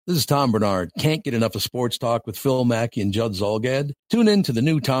This is Tom Bernard. Can't get enough of sports talk with Phil Mackey and Judd Zolgad? Tune in to the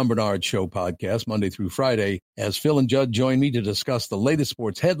new Tom Bernard Show podcast Monday through Friday as Phil and Judd join me to discuss the latest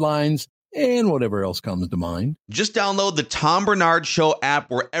sports headlines and whatever else comes to mind. Just download the Tom Bernard Show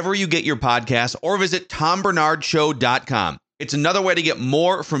app wherever you get your podcasts or visit tombernardshow.com. It's another way to get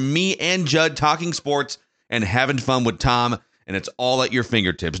more from me and Judd talking sports and having fun with Tom, and it's all at your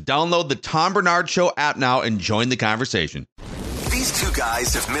fingertips. Download the Tom Bernard Show app now and join the conversation. These two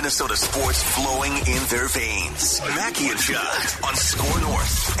guys have Minnesota sports flowing in their veins. Mackey and Judd on Score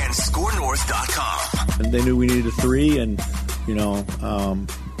North and ScoreNorth.com. And they knew we needed a three, and,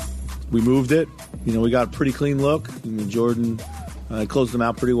 we moved it. We got a pretty clean look. Jordan closed them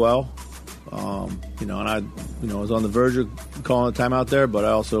out pretty well. And I was on the verge of calling a timeout there, but I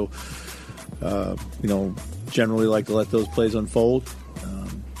also, generally like to let those plays unfold.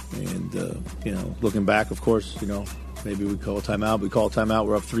 Looking back, of course, maybe we call a timeout. We call a timeout.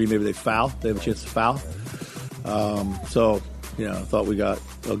 We're up three. Maybe they foul. They have a chance to foul. I thought we got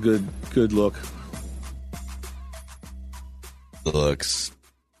a good look. Looks,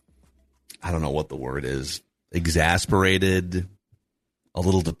 I don't know what the word is. Exasperated, a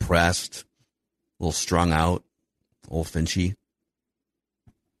little depressed, a little strung out, a little Finchy.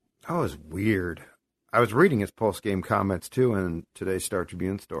 That was weird. I was reading his post-game comments, too, in today's Star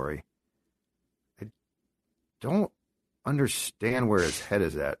Tribune story. I don't understand where his head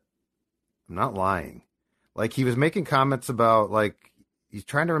is at. I'm not lying. Like, he was making comments about, he's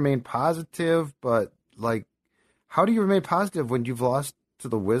trying to remain positive, but, how do you remain positive when you've lost to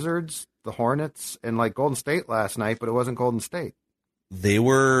the Wizards, the Hornets, and, Golden State last night, but it wasn't Golden State? They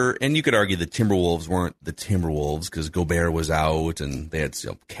were, and you could argue the Timberwolves weren't the Timberwolves because Gobert was out and they had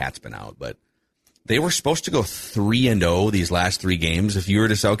Cat's been out, but they were supposed to go 3-0 these last three games. If you were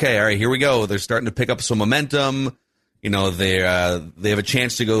to say, okay, all right, here we go. They're starting to pick up some momentum. They have a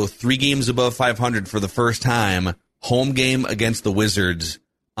chance to go 3 games above 500 for the first time. Home game against the Wizards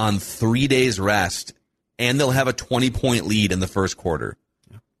on 3 days rest, and they'll have a 20-point lead in the first quarter.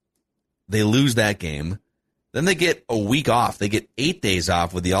 Yeah. They lose that game. Then they get a week off. They get 8 days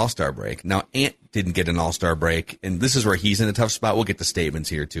off with the All-Star break. Now, Ant didn't get an All-Star break, and this is where he's in a tough spot. We'll get to statements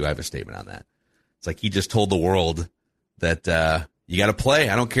here, too. I have a statement on that. It's like he just told the world that you got to play.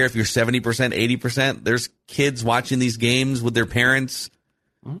 I don't care if you're 70%, 80%. There's kids watching these games with their parents,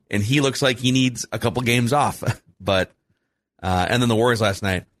 and he looks like he needs a couple games off. But and then the Warriors last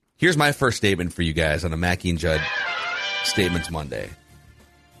night. Here's my first statement for you guys on a Mackey and Judd Statements Monday.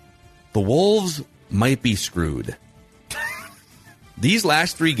 The Wolves might be screwed. These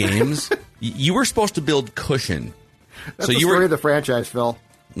last 3 games, you were supposed to build cushion. That's the story of the franchise, Phil.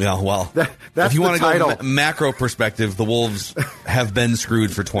 Yeah, well, that's if you want to title. go macro perspective, the Wolves have been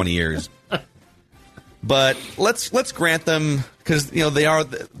screwed for 20 years. But let's grant them, because they are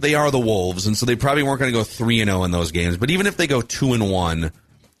the Wolves, and so they probably weren't going to go 3-0 in those games. But even if they go 2-1,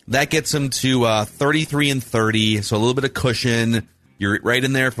 that gets them to 33-30, so a little bit of cushion. You're right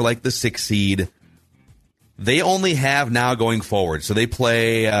in there for the 6th seed. They only have now going forward, so they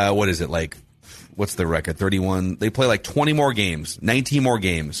play what's their record? 31. They play 20 more games, 19 more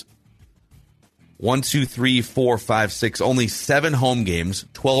games. 1, 2, 3, 4, 5, 6. Only 7 home games,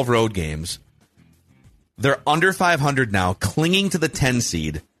 12 road games. They're under 500 now, clinging to the 10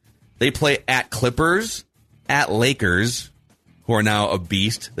 seed. They play at Clippers, at Lakers, who are now a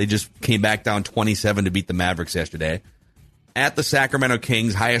beast. They just came back down 27 to beat the Mavericks yesterday. At the Sacramento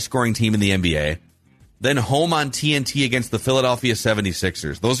Kings, highest scoring team in the NBA. Then home on TNT against the Philadelphia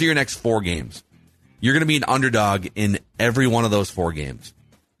 76ers. Those are your next 4 games. You're going to be an underdog in every one of those 4 games.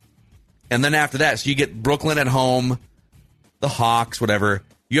 And then after that, so you get Brooklyn at home, the Hawks, whatever.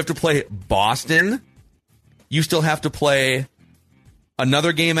 You have to play Boston. You still have to play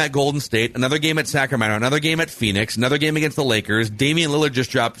another game at Golden State, another game at Sacramento, another game at Phoenix, another game against the Lakers. Damian Lillard just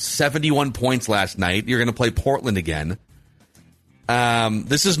dropped 71 points last night. You're going to play Portland again.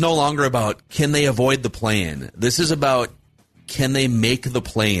 This is no longer about can they avoid the play-in. This is about can they make the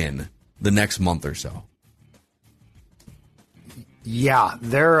play-in the next month or so. Yeah,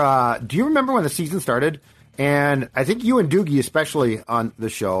 do you remember when the season started? And I think you and Doogie, especially on the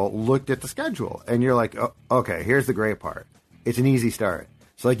show, looked at the schedule, and you're like, oh, okay, here's the great part. It's an easy start.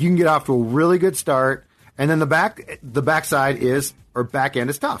 So you can get off to a really good start, and then the backside is, or back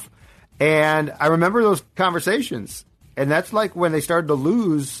end is tough. And I remember those conversations, and that's when they started to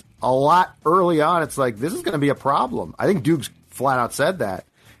lose a lot early on. It's this is going to be a problem. I think Dukes flat out said that.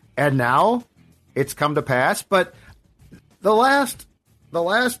 And now it's come to pass. But the last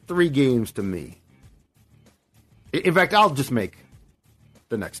 3 games to me, in fact, I'll just make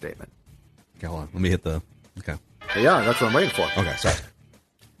the next statement. Okay, hold on. Let me hit the... Okay. Yeah, that's what I'm waiting for. Okay, sorry.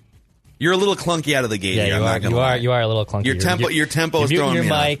 You're a little clunky out of the gate. Yeah, here, I'm not gonna lie. you are a little clunky. Your tempo is throwing your me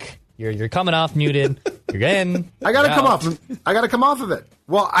mic. off. You're coming off muted. You're in. I got to come off. I got to come off of it.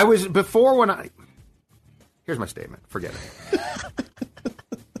 Well, I was before when I. Here's my statement. Forget it.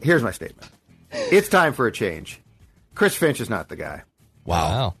 Here's my statement. It's time for a change. Chris Finch is not the guy.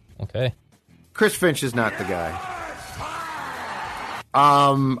 Wow. Okay. Chris Finch is not the guy.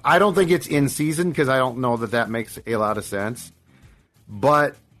 I don't think it's in season because I don't know that makes a lot of sense.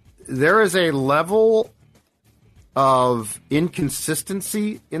 But there is a level of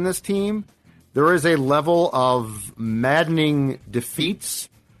inconsistency in this team. There is a level of maddening defeats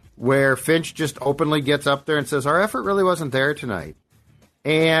where Finch just openly gets up there and says, our effort really wasn't there tonight.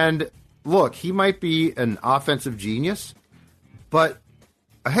 And look, he might be an offensive genius, but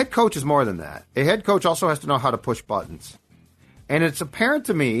a head coach is more than that. A head coach also has to know how to push buttons. And it's apparent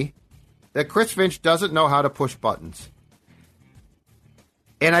to me that Chris Finch doesn't know how to push buttons.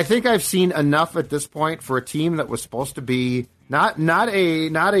 And I think I've seen enough at this point for a team that was supposed to be not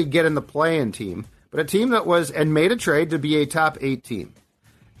a get in the play-in team, but a team that was and made a trade to be a top 8 team.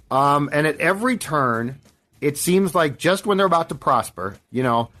 And at every turn, it seems like just when they're about to prosper,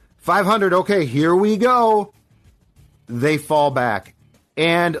 500, okay, here we go, they fall back.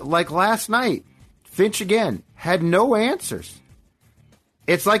 And like last night, Finch again had no answers.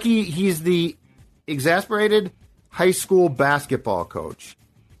 It's like he's the exasperated high school basketball coach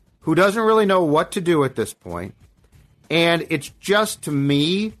who doesn't really know what to do at this point. And it's just, to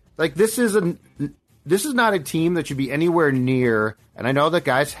me, like this is not a team that should be anywhere near, and I know that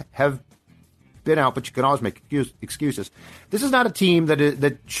guys have been out, but you can always make excuses. This is not a team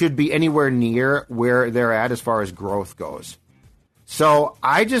that should be anywhere near where they're at as far as growth goes. So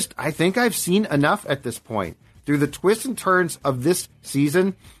I think I've seen enough at this point. Through the twists and turns of this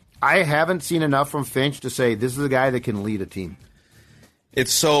season, I haven't seen enough from Finch to say this is a guy that can lead a team.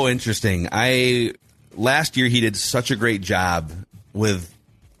 It's so interesting. Last year he did such a great job with,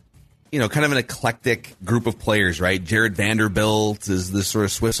 kind of an eclectic group of players, right? Jared Vanderbilt is this sort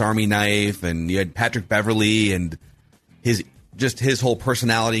of Swiss Army knife, and you had Patrick Beverley and his whole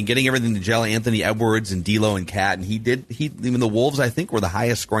personality and getting everything to gel. Anthony Edwards and D'Lo and Cat, and even the Wolves, I think, were the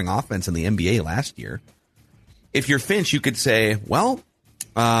highest scoring offense in the NBA last year. If you're Finch, you could say, well,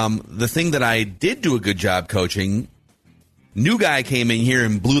 the thing that I did do a good job coaching, new guy came in here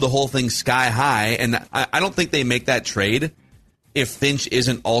and blew the whole thing sky high, and I don't think they make that trade if Finch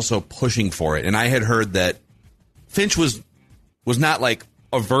isn't also pushing for it. And I had heard that Finch was not like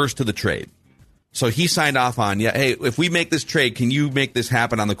averse to the trade. So he signed off on, hey, if we make this trade, can you make this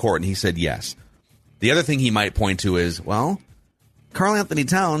happen on the court? And he said yes. The other thing he might point to is, well, Karl Anthony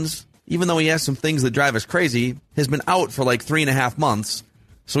Towns, even though he has some things that drive us crazy, has been out for like 3.5 months.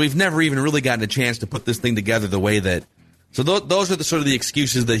 So we've never even really gotten a chance to put this thing together the way that. So those are the sort of the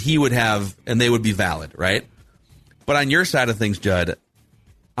excuses that he would have, and they would be valid, right? But on your side of things, Judd,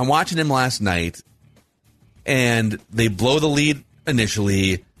 I'm watching him last night, and they blow the lead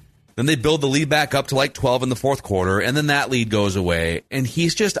initially. Then they build the lead back up to like 12 in the fourth quarter, and then that lead goes away. And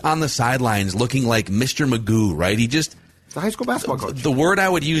he's just on the sidelines looking like Mr. Magoo, right? It's a high school basketball coach. The word I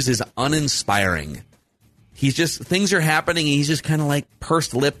would use is uninspiring. Things are happening, and he's just kind of like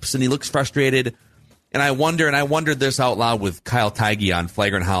pursed lips, and he looks frustrated. And I wondered this out loud with Kyle Teige on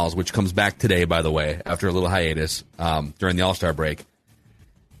Flagrant Howls, which comes back today, by the way, after a little hiatus during the All-Star break.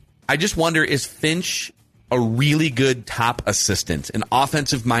 I just wonder, is Finch a really good top assistant, an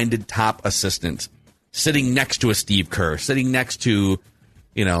offensive-minded top assistant, sitting next to a Steve Kerr, sitting next to,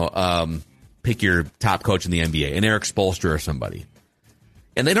 pick your top coach in the NBA, an Eric Spoelstra or somebody.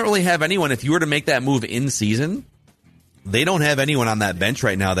 And they don't really have anyone. If you were to make that move in season, they don't have anyone on that bench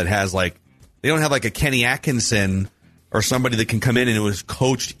right now that has they don't have like a Kenny Atkinson or somebody that can come in and who has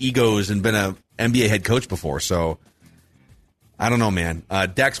coached egos and been a NBA head coach before. So I don't know, man.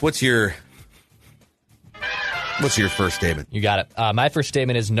 Dex, what's your first statement? You got it. My first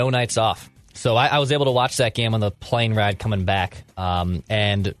statement is no nights off. So I was able to watch that game on the plane ride coming back.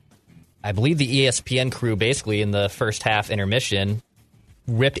 And I believe the ESPN crew basically in the first half intermission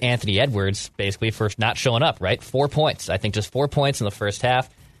ripped Anthony Edwards basically for not showing up, right? 4 points. I think just 4 points in the first half.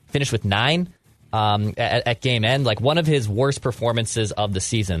 Finished with 9 at game end. Like one of his worst performances of the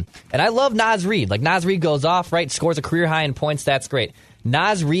season. And I love Naz Reid. Like Naz Reid goes off, right? Scores a career high in points. That's great.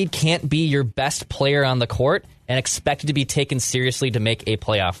 Naz Reid can't be your best player on the court and expected to be taken seriously to make a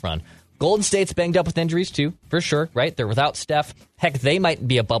playoff run. Golden State's banged up with injuries too, for sure, right? They're without Steph. Heck, they might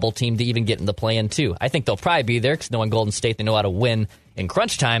be a bubble team to even get in the play-in too. I think they'll probably be there because knowing Golden State, they know how to win in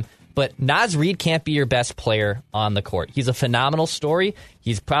crunch time. But Naz Reid can't be your best player on the court. He's a phenomenal story.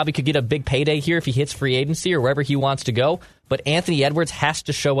 He's probably could get a big payday here if he hits free agency or wherever he wants to go. but Anthony Edwards has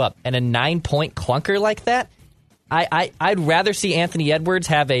to show up. And a 9-point clunker like that, I'd rather see Anthony Edwards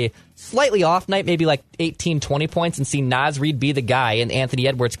have a slightly off night, maybe like 18, 20 points, and see Naz Reid be the guy, and Anthony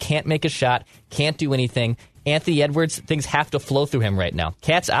Edwards can't make a shot, can't do anything. Anthony Edwards, things have to flow through him right now.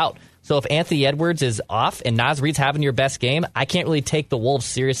 Cat's out. So if Anthony Edwards is off and Naz Reid's having your best game, I can't really take the Wolves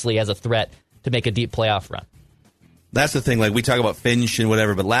seriously as a threat to make a deep playoff run. That's the thing. Like, we talk about Finch and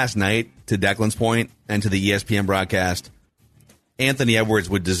whatever, but last night, to Declan's point and to the ESPN broadcast, Anthony Edwards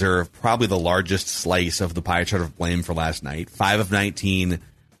would deserve probably the largest slice of the pie chart of blame for last night. 5 of 19,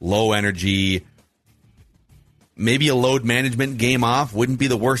 low energy. Maybe a load management game off wouldn't be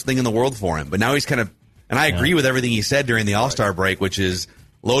the worst thing in the world for him. But now he's kind of, and I agree with everything he said during the All-Star break, which is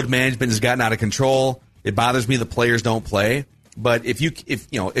load management has gotten out of control. It bothers me the players don't play. But if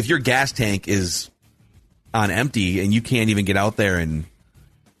your gas tank is on empty and you can't even get out there and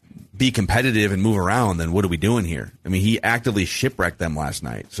be competitive and move around, then what are we doing here? I mean, he actively shipwrecked them last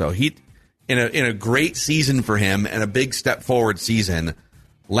night. So he, in a great season for him and a big step forward season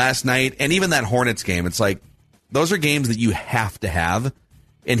last night, and even that Hornets game, it's like those are games that you have to have,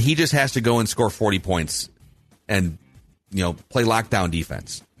 and he just has to go and score 40 points and play lockdown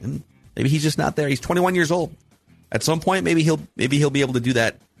defense. And maybe he's just not there. He's 21 years old. At some point, maybe he'll be able to do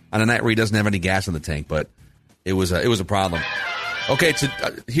that on a night where he doesn't have any gas in the tank. But it was a problem. Okay,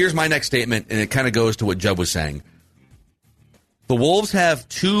 here's my next statement, and it kind of goes to what Jubb was saying. The Wolves have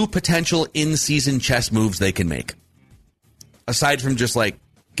 2 potential in-season chess moves they can make. Aside from just like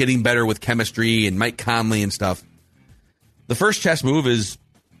getting better with chemistry and Mike Conley and stuff. The first chess move is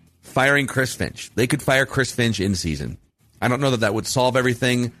firing Chris Finch. They could fire Chris Finch in season. I don't know that would solve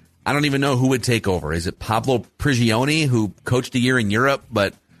everything. I don't even know who would take over. Is it Pablo Prigioni, who coached a year in Europe,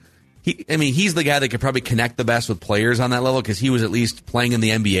 but he's the guy that could probably connect the best with players on that level because he was at least playing in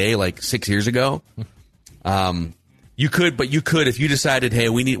the NBA like 6 years ago. You could if you decided, hey,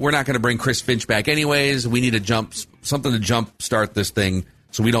 we're not going to bring Chris Finch back anyways. We need something to jump start this thing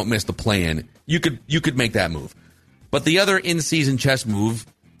so we don't miss the play-in. You could make that move. But the other in-season chess move,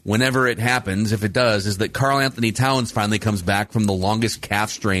 whenever it happens, if it does, is that Karl Anthony Towns finally comes back from the longest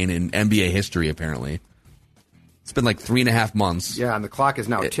calf strain in NBA history, apparently. It's been like 3.5 months. Yeah, and the clock is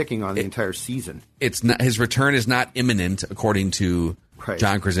now ticking on the entire season. It's not, his return is not imminent, according to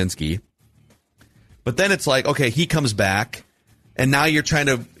John Krasinski. But then it's like, okay, he comes back, and now you're trying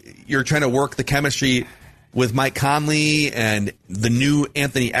to work the chemistry with Mike Conley and the new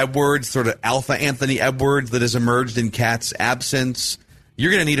Anthony Edwards, sort of alpha Anthony Edwards that has emerged in Cat's absence.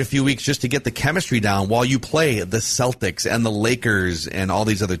 You're going to need a few weeks just to get the chemistry down while you play the Celtics and the Lakers and all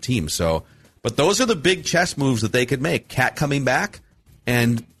these other teams. But those are the big chess moves that they could make. Cat coming back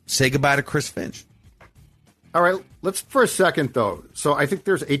and say goodbye to Chris Finch. All right, let's for a second, though. So I think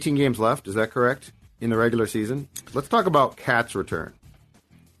there's 18 games left. Is that correct? In the regular season? Let's talk about Cat's return.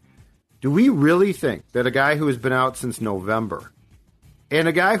 Do we really think that a guy who has been out since November and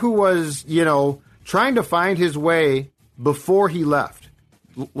a guy who was, trying to find his way before he left,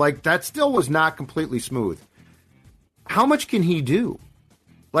 like that still was not completely smooth. How much can he do?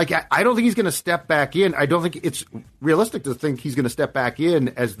 Like, I don't think he's going to step back in. I don't think it's realistic to think he's going to step back in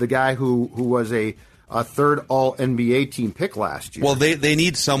as the guy who was a third All-NBA team pick last year. Well, they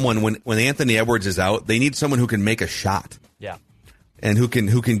need someone, when Anthony Edwards is out, they need someone who can make a shot. Yeah. And who can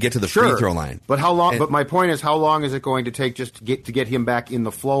get to the free throw line. But how long? But my point is, how long is it going to take just to get him back in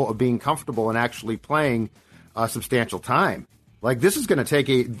the flow of being comfortable and actually playing substantial time? Like, this is going to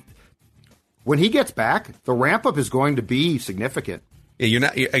take when he gets back, the ramp-up is going to be significant. Yeah, you're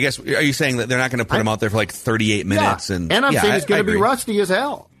not. I guess, are you saying that they're not going to put him out there for like 38 minutes? Yeah. And I'm saying he's going to be rusty as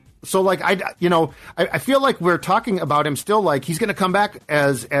hell. So, like, I feel like we're talking about him still like he's going to come back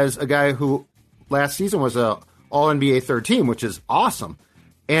as a guy who last season was a All-NBA third team, which is awesome.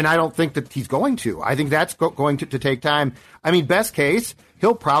 And I don't think that he's going to. I think that's going to take time. I mean, best case,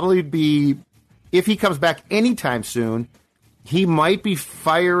 he'll probably be, if he comes back anytime soon, he might be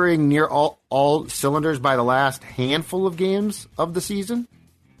firing near all cylinders by the last handful of games of the season.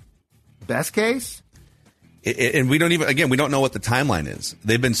 Best case. And we don't know what the timeline is.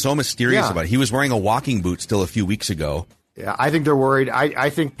 They've been so mysterious about it. He was wearing a walking boot still a few weeks ago. Yeah, I think they're worried. I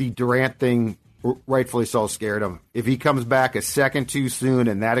think the Durant thing, rightfully so, scared him. If he comes back a second too soon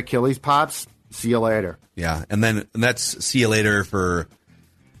and that Achilles pops, see you later. Yeah, and that's see you later for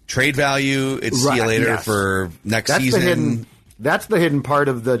trade value. It's see you later for next season. That's the hidden part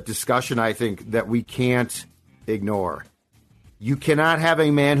of the discussion, I think, that we can't ignore. You cannot have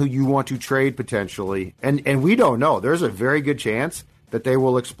a man who you want to trade potentially, and we don't know. There's a very good chance that they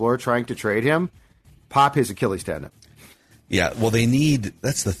will explore trying to trade him, pop his Achilles tendon. Yeah, well,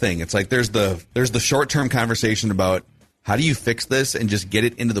 that's the thing. It's like there's the short-term conversation about how do you fix this and just get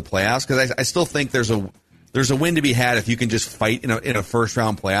it into the playoffs? Because I still think there's a win to be had if you can just fight in a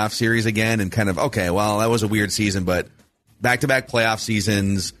first-round playoff series again and kind of, okay, well, that was a weird season, but back-to-back playoff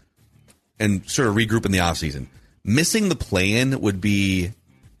seasons and sort of regroup in the offseason. Missing the play-in would be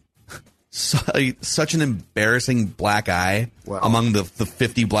such an embarrassing black eye among the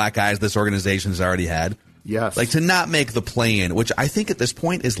 50 black eyes this organization has already had. Yes. Like, to not make the play-in, which I think at this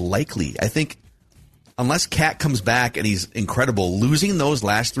point is likely. I think unless Cat comes back and he's incredible, losing those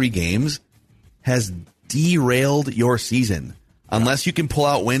last 3 games has derailed your season. Unless you can pull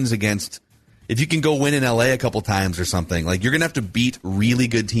out wins against, if you can go win in LA a couple times or something, like, you're going to have to beat really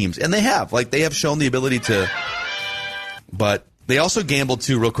good teams. And they have. Like, they have shown the ability to. But they also gambled,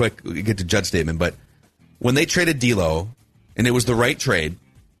 too, real quick, we get to Judd's statement, but when they traded D'Lo, and it was the right trade,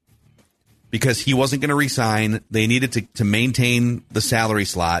 because he wasn't going to re-sign, they needed to maintain the salary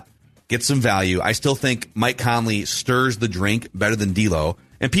slot, get some value. I still think Mike Conley stirs the drink better than D'Lo.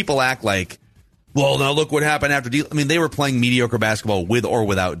 And people act like, well, now look what happened after D'Lo. I mean, they were playing mediocre basketball with or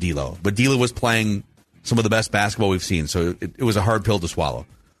without D'Lo. But D'Lo was playing some of the best basketball we've seen, so it was a hard pill to swallow.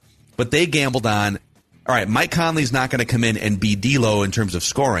 But they gambled on, all right, Mike Conley's not going to come in and be D'Lo in terms of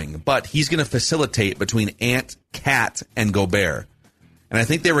scoring, but he's going to facilitate between Ant, Cat, and Gobert. And I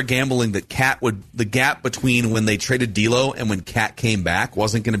think they were gambling that the gap between when they traded D'Lo and when Cat came back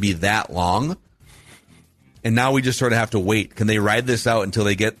wasn't going to be that long. And now we just sort of have to wait. Can they ride this out until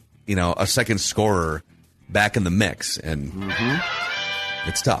they get, a second scorer back in the mix? And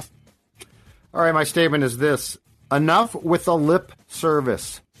it's tough. All right, my statement is this. Enough with the lip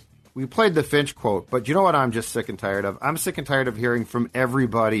service. We played the Finch quote, but you know what I'm just sick and tired of? I'm sick and tired of hearing from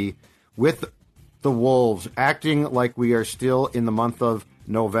everybody with the Wolves acting like we are still in the month of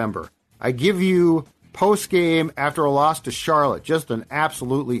November. I give you post-game after a loss to Charlotte, just an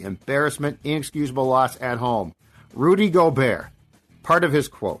absolutely embarrassment, inexcusable loss at home. Rudy Gobert, part of his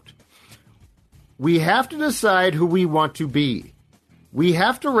quote. We have to decide who we want to be. We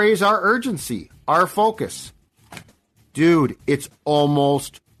have to raise our urgency, our focus. Dude, it's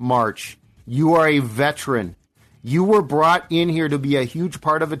almost March. You are a veteran. You were brought in here to be a huge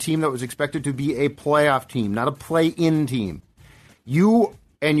part of a team that was expected to be a playoff team, not a play-in team. You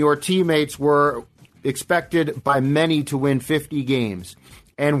and your teammates were expected by many to win 50 games.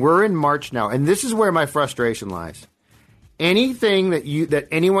 And we're in March now, and this is where my frustration lies. Anything that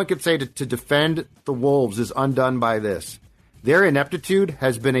anyone could say to defend the Wolves is undone by this. Their ineptitude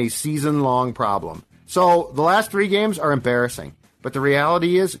has been a season-long problem. So the last 3 games are embarrassing. But the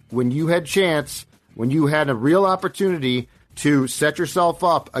reality is, when you had chance, when you had a real opportunity to set yourself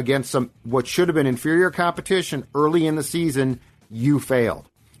up against what should have been inferior competition early in the season, you failed.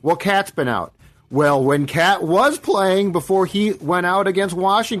 Well, Cat's been out. Well, when Cat was playing before he went out against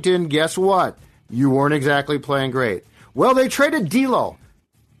Washington, guess what? You weren't exactly playing great. Well, they traded D'Lo.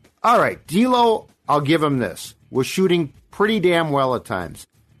 All right, D'Lo, I'll give him this, was shooting pretty damn well at times.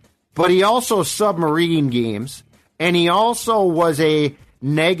 But he also submarined games, and he also was a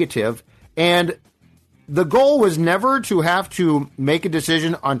negative, and the goal was never to have to make a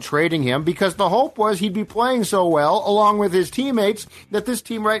decision on trading him because the hope was he'd be playing so well along with his teammates that this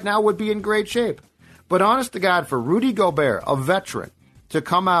team right now would be in great shape. But honest to God, for Rudy Gobert, a veteran, to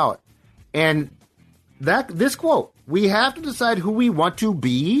come out and this quote, we have to decide who we want to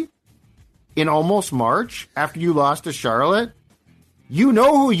be in almost March after you lost to Charlotte. You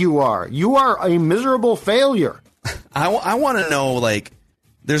know who you are. You are a miserable failure. I want to know, like,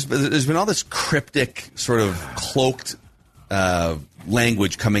 there's been all this cryptic, sort of cloaked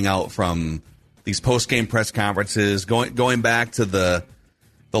language coming out from these post-game press conferences, going back to the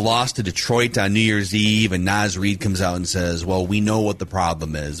loss to Detroit on New Year's Eve, and Naz Reid comes out and says, well, we know what the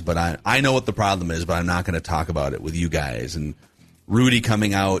problem is, but I know what the problem is, but I'm not going to talk about it with you guys. And Rudy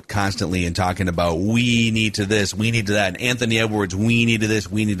coming out constantly and talking about, we need to this, we need to that. And Anthony Edwards, we need to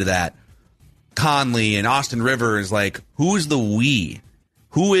this, we need to that. Conley and Austin Rivers, like, who's the we?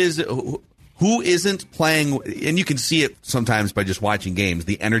 Who isn't playing? And you can see it sometimes by just watching games.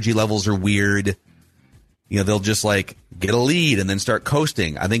 The energy levels are weird. They'll just, like, get a lead and then start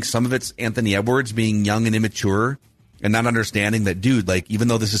coasting. I think some of it's Anthony Edwards being young and immature and not understanding that, dude, like, even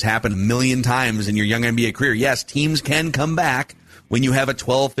though this has happened a million times in your young NBA career, yes, teams can come back when you have a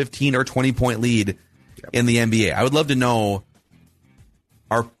 12, 15, or 20-point lead in the NBA. I would love to know,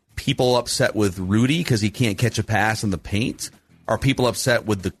 are people upset with Rudy because he can't catch a pass in the paint? Are people upset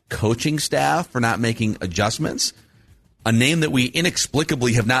with the coaching staff for not making adjustments? A name that we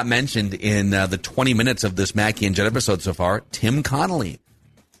inexplicably have not mentioned in the 20 minutes of this Mackey and Judd episode so far, Tim Connolly.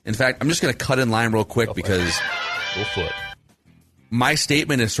 In fact, I'm just going to cut in line real quick because Go for it. My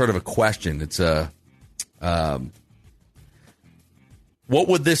statement is sort of a question. It's a what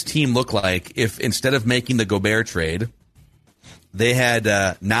would this team look like if instead of making the Gobert trade, they had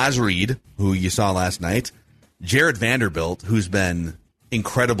Naz Reid, who you saw last night, Jared Vanderbilt, who's been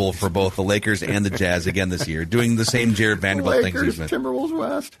incredible for both the Lakers and the Jazz again this year, doing the same Jared Vanderbilt things he's been. Timberwolves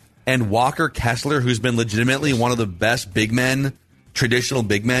West. And Walker Kessler, who's been legitimately one of the best big men, traditional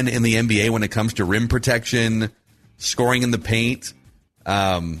big men in the NBA when it comes to rim protection, scoring in the paint.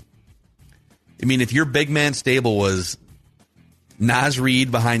 I mean, if your big man stable was Naz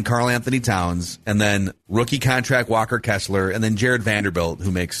Reid behind Karl Anthony Towns, and then rookie contract Walker Kessler, and then Jared Vanderbilt,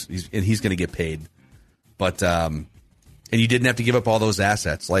 he's going to get paid. But and you didn't have to give up all those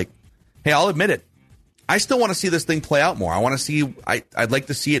assets. Like, hey, I'll admit it. I still want to see this thing play out more. I want to see. I'd like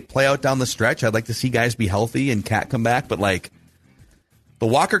to see it play out down the stretch. I'd like to see guys be healthy and Cat come back. But like, the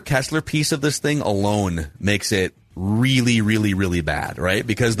Walker Kessler piece of this thing alone makes it really, really, really bad, right?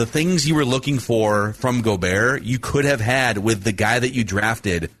 Because the things you were looking for from Gobert, you could have had with the guy that you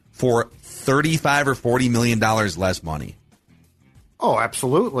drafted for $35 or $40 million less money. Oh,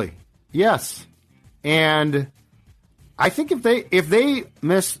 absolutely. Yes. And I think if they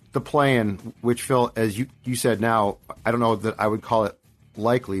miss the play-in, which, Phil, as you said now, I don't know that I would call it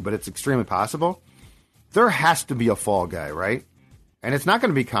likely, but it's extremely possible, there has to be a fall guy, right? And it's not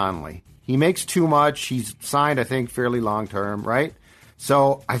going to be Conley. He makes too much. He's signed, I think, fairly long-term, right?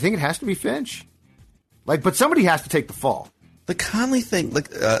 So I think it has to be Finch. But somebody has to take the fall. The Conley thing,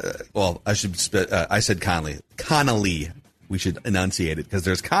 I said Conley. Connolly. We should enunciate it because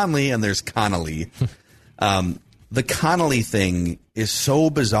there's Conley and there's Connolly. The Connolly thing is so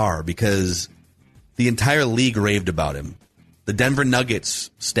bizarre because the entire league raved about him. The Denver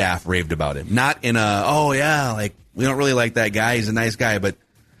Nuggets staff raved about him. Not in we don't really like that guy. He's a nice guy, but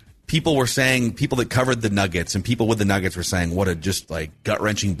people were saying, people that covered the Nuggets and people with the Nuggets were saying what a just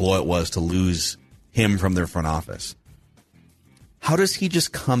gut-wrenching blow it was to lose him from their front office. How does he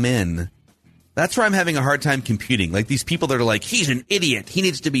just come in? That's where I'm having a hard time computing. Like, these people that are like, he's an idiot, he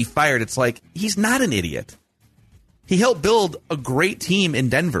needs to be fired. It's like, he's not an idiot. He helped build a great team in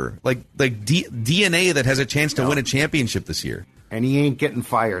Denver, DNA that has a chance to win a championship this year. And he ain't getting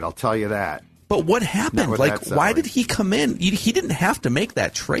fired, I'll tell you that. But what happened? Why did he come in? He didn't have to make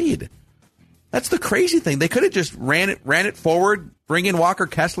that trade. That's the crazy thing. They could have just ran it forward, bring in Walker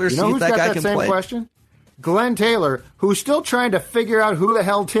Kessler, see if that guy can play. Question? Glenn Taylor, who's still trying to figure out who the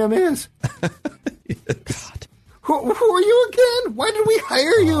hell Tim is. God. Who are you again? Why did we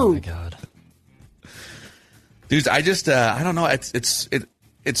hire you? Oh, my God. Dudes, I just, I don't know.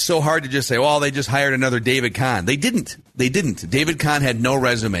 It's so hard to just say, well, they just hired another David Kahn. They didn't. David Kahn had no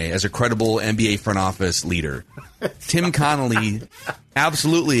resume as a credible NBA front office leader. Tim Connolly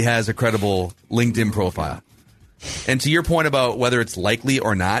absolutely has a credible LinkedIn profile. And to your point about whether it's likely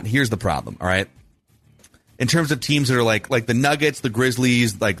or not, here's the problem, all right? In terms of teams that are like the Nuggets, the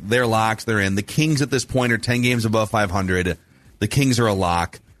Grizzlies, they're locks, they're in. The Kings at this point are 10 games above 500. The Kings are a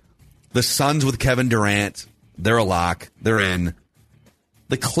lock. The Suns with Kevin Durant, they're a lock. They're in.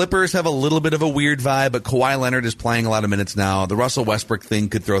 The Clippers have a little bit of a weird vibe, but Kawhi Leonard is playing a lot of minutes now. The Russell Westbrook thing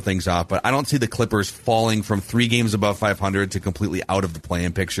could throw things off, but I don't see the Clippers falling from 3 games above 500 to completely out of the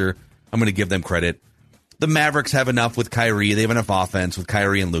play-in picture. I'm going to give them credit. The Mavericks have enough with Kyrie. They have enough offense with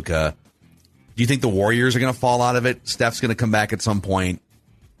Kyrie and Luka. Do you think the Warriors are going to fall out of it? Steph's going to come back at some point.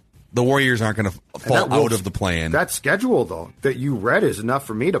 The Warriors aren't going to fall out of the play-in. That schedule, though, that you read is enough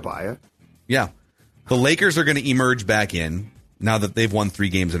for me to buy it. Yeah. The Lakers are going to emerge back in now that they've won 3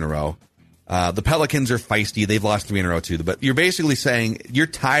 games in a row. The Pelicans are feisty. They've lost 3 in a row, too. But you're basically saying you're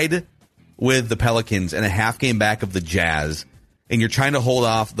tied with the Pelicans and a half game back of the Jazz, and you're trying to hold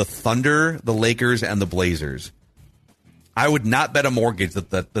off the Thunder, the Lakers, and the Blazers. I would not bet a mortgage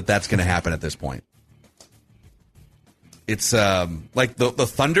that's going to happen at this point. It's like the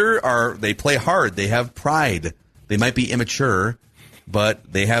Thunder they play hard. They have pride. They might be immature,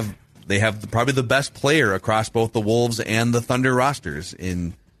 but they have probably the best player across both the Wolves and the Thunder rosters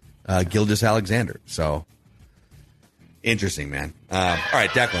in Gilgeous-Alexander. So interesting, man. All right,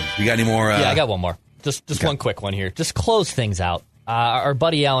 Declan, you got any more? Yeah, I got one more. Just okay. One quick one here. Just close things out. Our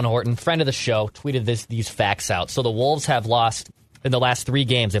buddy Alan Horton, friend of the show, tweeted these facts out. So the Wolves have lost in the last 3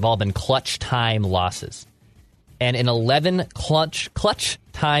 games. They've all been clutch time losses. And in 11 clutch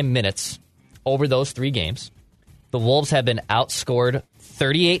time minutes over those 3 games, the Wolves have been outscored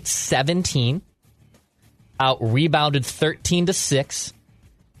 38-17, out-rebounded 13-6,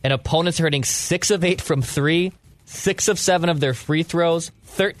 and opponents are hitting 6 of 8 from 3, 6 of 7 of their free throws,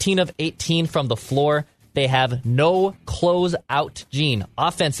 13 of 18 from the floor. They have no close-out gene.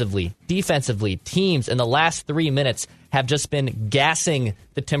 Offensively, defensively, teams in the last 3 minutes have just been gassing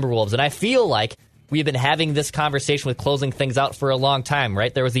the Timberwolves. And I feel like we've been having this conversation with closing things out for a long time,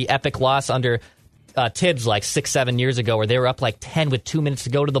 right? There was the epic loss under Tibbs like 6-7 years ago where they were up like 10 with 2 minutes to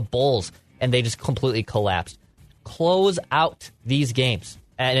go to the Bulls, and they just completely collapsed. Close out these games.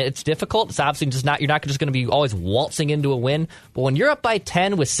 And it's difficult. It's obviously just not, you're not just going to be always waltzing into a win. But when you're up by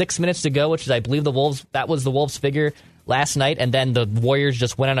 10 with 6 minutes to go, which is, I believe, that was the Wolves' figure last night, and then the Warriors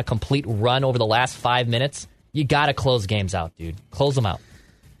just went on a complete run over the last 5 minutes, you got to close games out, dude. Close them out.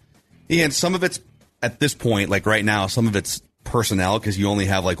 Yeah, and some of it's, at this point, like right now, some of it's personnel because you only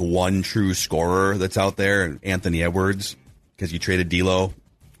have like one true scorer that's out there, Anthony Edwards, because you traded D'Lo.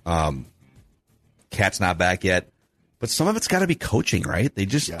 Cat's not back yet. But some of it's got to be coaching, right? They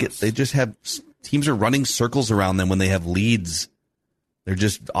just have teams are running circles around them when they have leads. They're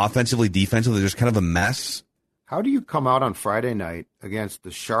just offensively, defensively, they're just kind of a mess. How do you come out on Friday night against the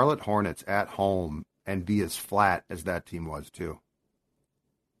Charlotte Hornets at home and be as flat as that team was too?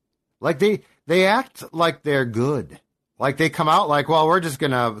 Like they act like they're good. Like they come out like, well, we're just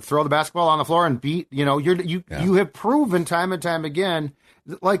gonna throw the basketball on the floor and beat. You have proven time and time again,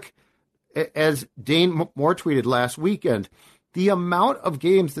 like. As Dane Moore tweeted last weekend, the amount of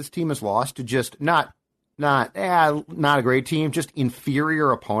games this team has lost to just not a great team, just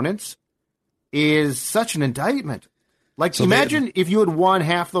inferior opponents is such an indictment. Like, so imagine if you had won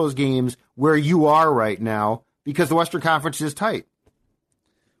half those games where you are right now because the Western Conference is tight.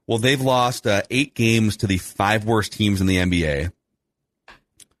 Well, they've lost 8 games to the 5 worst teams in the NBA.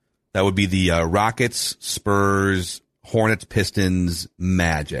 That would be the Rockets, Spurs, Hornets, Pistons,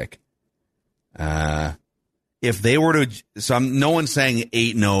 Magic. If they were to, no one's saying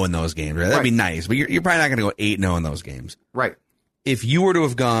 8-0 in those games, right? That'd be nice, but you're probably not going to go 8-0 in those games. Right. If you were to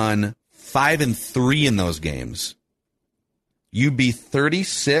have gone 5-3 in those games, you'd be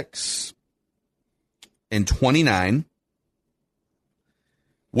 36-29,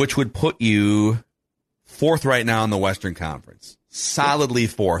 which would put you 4th right now in the Western Conference. Solidly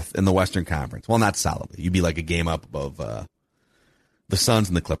 4th in the Western Conference. Well, not solidly. You'd be like a game up above the Suns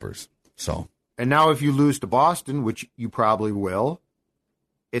and the Clippers. So. And now if you lose to Boston, which you probably will,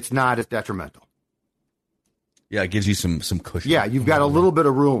 it's not as detrimental. Yeah, it gives you some cushion. Yeah, you've got a little bit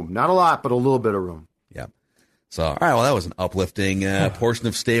of room. Not a lot, but a little bit of room. Yeah. So, all right, well, that was an uplifting portion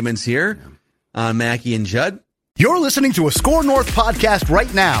of statements here on Mackey and Judd. You're listening to a Score North podcast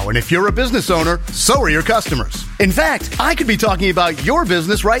right now, and if you're a business owner, so are your customers. In fact, I could be talking about your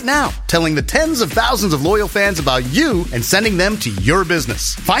business right now, telling the tens of thousands of loyal fans about you and sending them to your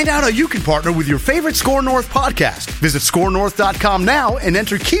business. Find out how you can partner with your favorite Score North podcast. Visit scorenorth.com now and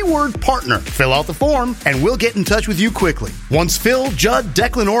enter keyword partner. Fill out the form, and we'll get in touch with you quickly. Once Phil, Judd,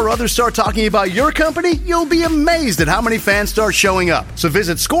 Declan, or others start talking about your company, you'll be amazed at how many fans start showing up. So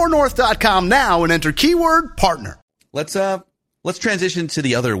visit scorenorth.com now and enter keyword partner. Let's transition to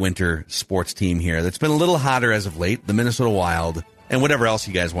the other winter sports team here that's been a little hotter as of late, the Minnesota Wild, and whatever else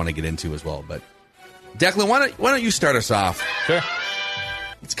you guys want to get into as well. But Declan, why don't you start us off? Sure.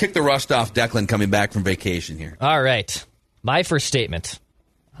 Let's kick the rust off Declan coming back from vacation here. All right. My first statement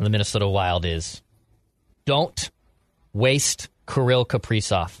on the Minnesota Wild is don't waste Kirill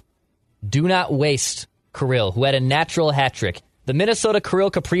Kaprizov. Do not waste Kirill, who had a natural hat trick. The Minnesota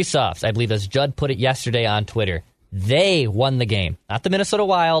Kirill Kaprizovs, I believe as Judd put it yesterday on Twitter, they won the game. Not the Minnesota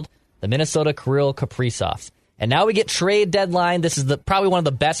Wild, the Minnesota Kirill Kaprizovs. And now we get trade deadline. This is probably one of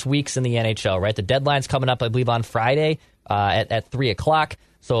the best weeks in the NHL, right? The deadline's coming up, I believe, on Friday at 3 o'clock.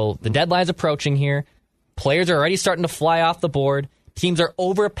 So the deadline's approaching here. Players are already starting to fly off the board. Teams are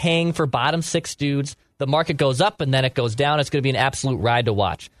overpaying for bottom 6 dudes. The market goes up and then it goes down. It's going to be an absolute ride to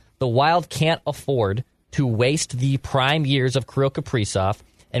watch. The Wild can't afford to waste the prime years of Kirill Kaprizov.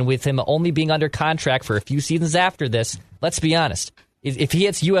 And with him only being under contract for a few seasons after this, let's be honest. If he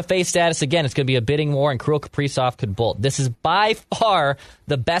hits UFA status again, it's going to be a bidding war, and Kirill Kaprizov could bolt. This is by far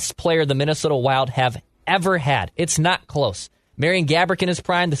the best player the Minnesota Wild have ever had. It's not close. Marian Gaborik in his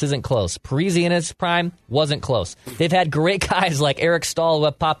prime, this isn't close. Parise in his prime, wasn't close. They've had great guys like Eric Stahl who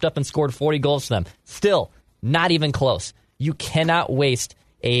have popped up and scored 40 goals for them. Still, not even close. You cannot waste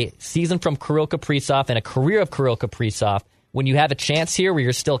a season from Kirill Kaprizov and a career of Kirill Kaprizov when you have a chance here where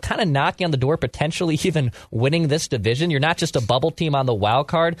you're still kind of knocking on the door, potentially even winning this division. You're not just a bubble team on the wild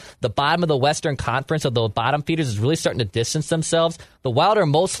card. The bottom of the Western Conference of the bottom feeders is really starting to distance themselves. The Wild are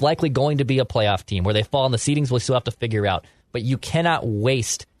most likely going to be a playoff team. Where they fall in the seedings, we'll still have to figure out. But you cannot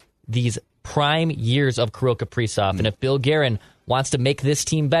waste these prime years of Kirill Kaprizov. And if Bill Guerin wants to make this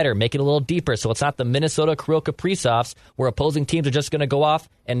team better, make it a little deeper, so it's not the Minnesota Kirill Kaprizovs where opposing teams are just going to go off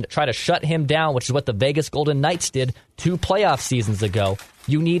and try to shut him down, which is what the Vegas Golden Knights did 2 playoff seasons ago.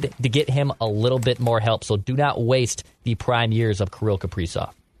 You need to get him a little bit more help, so do not waste the prime years of Kirill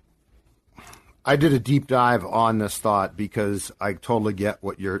Kaprizov. I did a deep dive on this thought because I totally get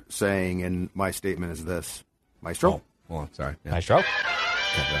what you're saying, and my statement is this. Maestro? Oh, sorry. Yeah. Maestro?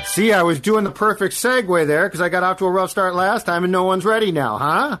 See, I was doing the perfect segue there because I got off to a rough start last time, and no one's ready now,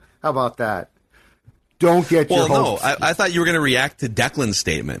 huh? How about that? Don't get your hopes. No, I thought you were going to react to Declan's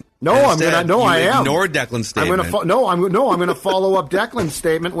statement. No, I am. Ignore Declan's statement. I'm going to follow up Declan's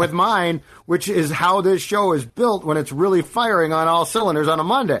statement with mine, which is how this show is built when it's really firing on all cylinders on a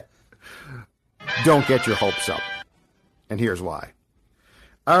Monday. Don't get your hopes up. And here's why.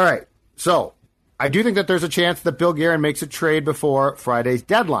 All right. So I do think that there's a chance that Bill Guerin makes a trade before Friday's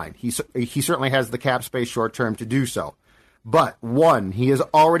deadline. He certainly has the cap space short term to do so. But, one, he has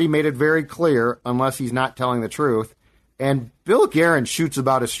already made it very clear, unless he's not telling the truth, and Bill Guerin shoots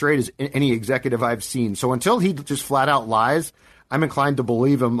about as straight as any executive I've seen. So until he just flat out lies, I'm inclined to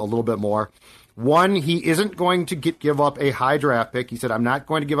believe him a little bit more. One, he isn't going to give up a high draft pick. He said, I'm not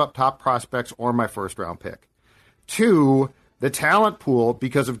going to give up top prospects or my first-round pick. Two, the talent pool,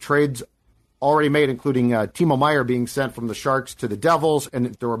 because of trades already made, including Timo Meier being sent from the Sharks to the Devils,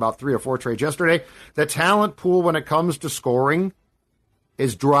 and there were about 3 or 4 trades yesterday. The talent pool when it comes to scoring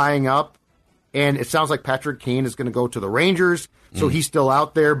is drying up, and it sounds like Patrick Kane is going to go to the Rangers, so he's still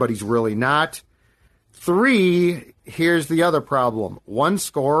out there, but he's really not. 3, here's the other problem. One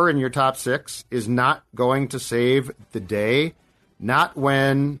scorer in your top 6 is not going to save the day, not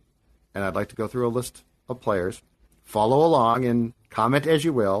when, and I'd like to go through a list of players, follow along and comment as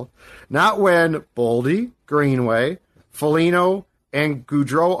you will, not when Boldy, Greenway, Foligno, and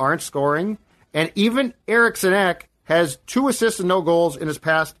Gaudreau aren't scoring, and even Eriksson Ek has 2 assists and no goals in his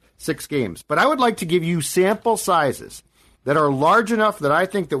past 6 games. But I would like to give you sample sizes that are large enough that I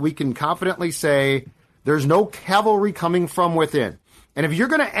think that we can confidently say there's no cavalry coming from within. And if you're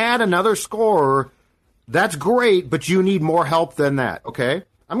going to add another scorer, that's great, but you need more help than that, okay?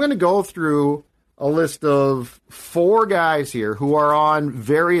 I'm going to go through a list of 4 guys here who are on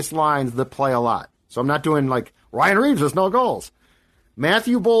various lines that play a lot. So I'm not doing like Ryan Reeves with no goals.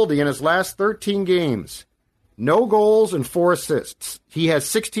 Matthew Boldy in his last 13 games, no goals and 4 assists. He has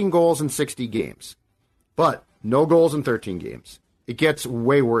 16 goals in 60 games, but no goals in 13 games. It gets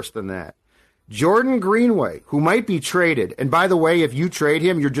way worse than that. Jordan Greenway, who might be traded, and by the way, if you trade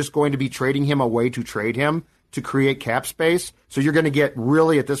him, you're just going to be trading him away to trade him to create cap space. So you're going to get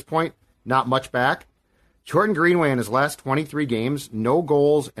really, at this point, not much back. Jordan Greenway in his last 23 games, no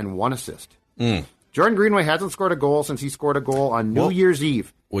goals and 1 assist. Jordan Greenway hasn't scored a goal since he scored a goal on New Year's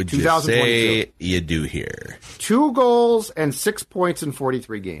Eve, would you say you do here? 2 goals and 6 points in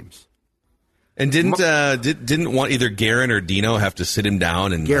 43 games. And didn't want either Guerin or Dino have to sit him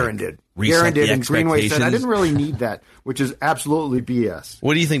down and Guerin did. Reset the and Greenway said, I expectations? didn't really need that, which is absolutely BS.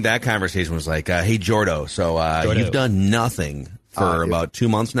 What do you think that conversation was like? Hey, Jordo, so you've done nothing for about 2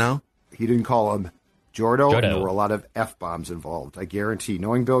 months now? He didn't call him Jordo, and there were a lot of F-bombs involved. I guarantee.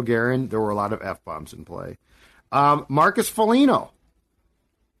 Knowing Bill Guerin, there were a lot of F-bombs in play. Marcus Foligno,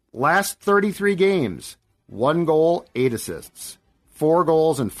 last 33 games, 1 goal, 8 assists. 4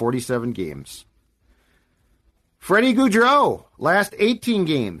 goals in 47 games. Freddie Gaudreau, last 18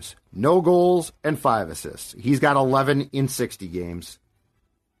 games, no goals and 5 assists. He's got 11 in 60 games.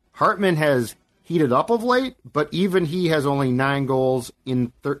 Hartman has heated up of late, but even he has only 9 goals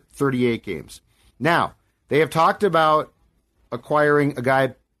in 38 games. Now, they have talked about acquiring a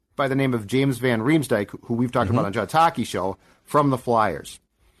guy by the name of James Van Riemsdyk, who we've talked about on Judd's Hockey Show, from the Flyers.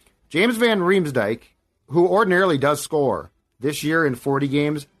 James Van Riemsdyk, who ordinarily does score, this year in 40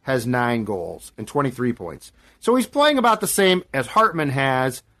 games has 9 goals and 23 points. So he's playing about the same as Hartman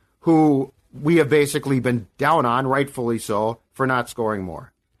has, who we have basically been down on, rightfully so, for not scoring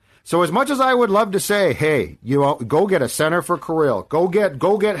more. So as much as I would love to say, hey, go get a center for Kirill, go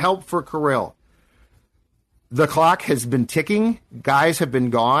get help for Kirill, the clock has been ticking, guys have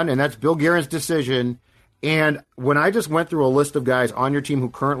been gone, and that's Bill Guerin's decision. And when I just went through a list of guys on your team who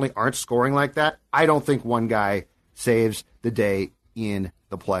currently aren't scoring like that, I don't think one guy saves the day in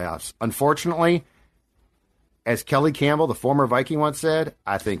the playoffs. Unfortunately, as Kelly Campbell, the former Viking, once said,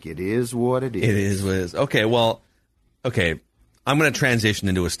 I think it is what it is. It is what it is. Okay. I'm going to transition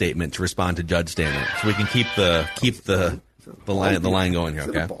into a statement to respond to Judd's statement, so we can keep the line going here.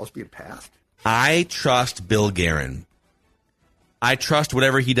 Okay. The ball's being passed. I trust Bill Guerin. I trust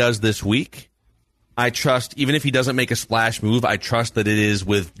whatever he does this week. I trust, even if he doesn't make a splash move, I trust that it is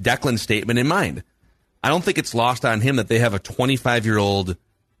with Declan's statement in mind. I don't think it's lost on him that they have a 25-year-old,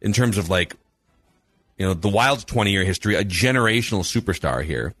 in terms of the Wild's 20-year history, a generational superstar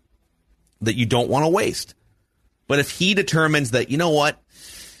here that you don't want to waste. But if he determines that, you know what,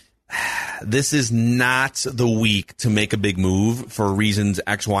 this is not the week to make a big move for reasons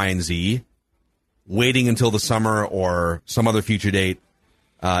X, Y, and Z, waiting until the summer or some other future date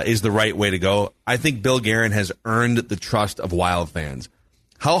is the right way to go. I think Bill Guerin has earned the trust of Wild fans.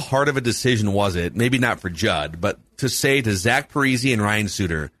 How hard of a decision was it, maybe not for Judd, but to say to Zach Parise and Ryan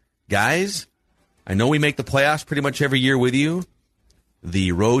Suter, guys, I know we make the playoffs pretty much every year with you.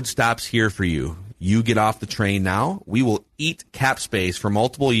 The road stops here for you. You get off the train now. We will eat cap space for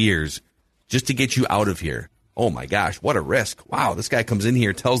multiple years just to get you out of here. Oh, my gosh, what a risk. Wow, this guy comes in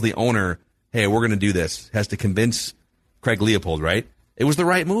here, tells the owner, hey, we're going to do this. Has to convince Craig Leopold, right? It was the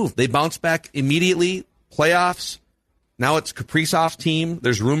right move. They bounced back immediately. Playoffs. Now it's Kaprizov's team.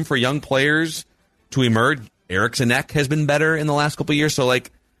 There's room for young players to emerge. Eric Zanek has been better in the last couple of years. So, like,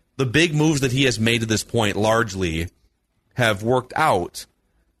 the big moves that he has made to this point largely have worked out.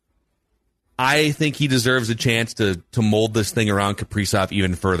 I think he deserves a chance to mold this thing around Kaprizov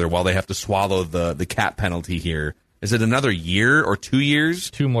even further while they have to swallow the cap penalty here. Is it another year or 2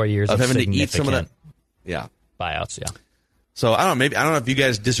 years? 2 more years of having to eat some of that. Yeah, buyouts. Yeah. So I don't know. I don't know if you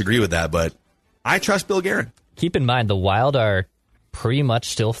guys disagree with that, but I trust Bill Guerin. Keep in mind the Wild are pretty much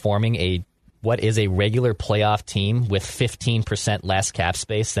still forming what is a regular playoff team with 15% less cap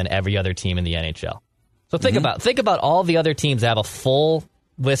space than every other team in the NHL. So think about all the other teams that have a full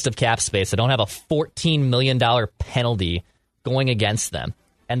list of cap space that don't have a $14 million penalty going against them,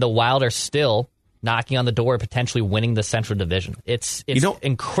 and the Wild are still knocking on the door, potentially winning the Central Division. It's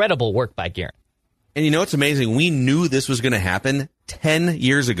incredible work by Guerin. And you know what's amazing? We knew this was going to happen 10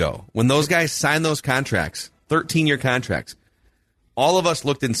 years ago when those guys signed those contracts, 13-year contracts. All of us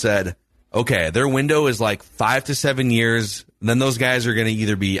looked and said, okay, their window is like 5 to 7 years. And then those guys are going to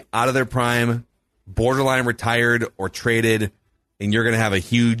either be out of their prime, borderline retired, or traded, and you're going to have a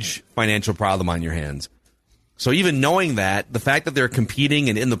huge financial problem on your hands. So even knowing that, the fact that they're competing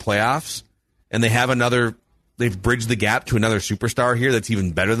and in the playoffs, and they've bridged the gap to another superstar here that's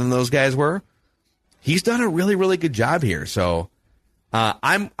even better than those guys were, he's done a really, really good job here. So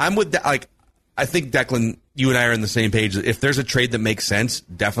I'm with that. Like, I think, Declan, you and I are on the same page. If there's a trade that makes sense,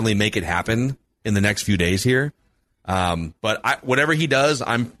 definitely make it happen in the next few days here. But whatever he does,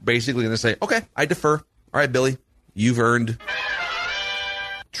 I'm basically going to say, okay, I defer. All right, Billy, you've earned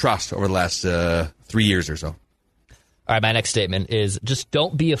trust over the last 3 years or so. All right, my next statement is just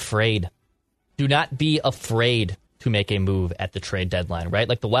don't be afraid. Do not be afraid to make a move at the trade deadline, right?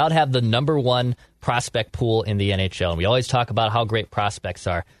 Like the Wild have the number one prospect pool in the NHL, and we always talk about how great prospects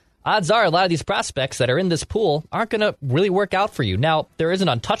are. Odds are a lot of these prospects that are in this pool aren't going to really work out for you. Now, there is an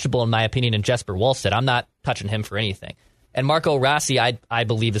untouchable, in my opinion, in Jesper Wallstedt. I'm not touching him for anything. And Marco Rossi, I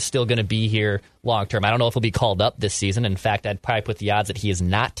believe, is still going to be here long term. I don't know if he'll be called up this season. In fact, I'd probably put the odds that he is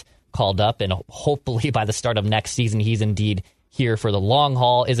not called up, and hopefully by the start of next season, he's indeed here for the long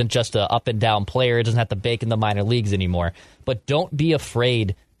haul, isn't just an up-and-down player, doesn't have to bake in the minor leagues anymore. But don't be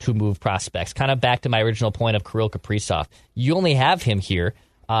afraid to move prospects. Kind of back to my original point of Kirill Kaprizov. You only have him here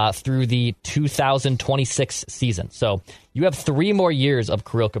through the 2026 season. So you have 3 more years of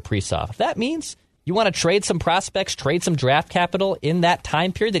Kirill Kaprizov. If that means you want to trade some prospects, trade some draft capital in that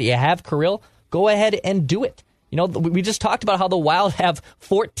time period that you have Kirill, go ahead and do it. You know, we just talked about how the Wild have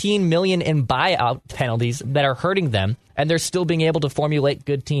 $14 million in buyout penalties that are hurting them, and they're still being able to formulate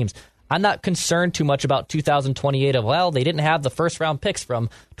good teams. I'm not concerned too much about 2028 they didn't have the first-round picks from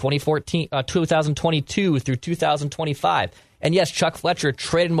 2022 through 2025. And yes, Chuck Fletcher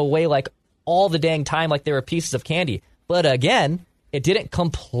traded them away like all the dang time like they were pieces of candy. But again, it didn't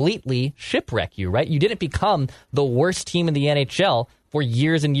completely shipwreck you, right? You didn't become the worst team in the NHL for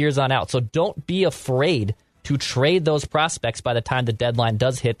years and years on out. So don't be afraid to trade those prospects by the time the deadline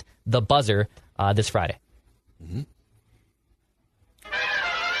does hit the buzzer this Friday. Mm-hmm.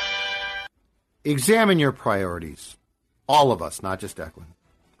 Examine your priorities. All of us, not just Declan.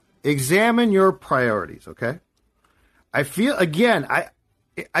 Examine your priorities, okay? I feel, again, I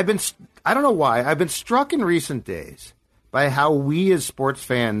don't know why, I've been struck in recent days by how we as sports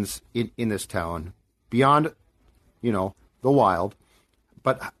fans in this town, beyond, the Wild,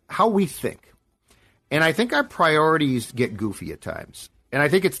 but how we think. And I think our priorities get goofy at times. And I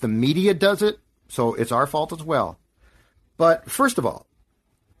think it's the media does it, so it's our fault as well. But first of all,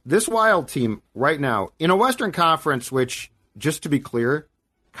 this Wild team right now, in a Western Conference, which, just to be clear,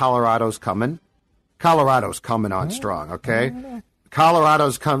 Colorado's coming. Colorado's coming on strong, okay?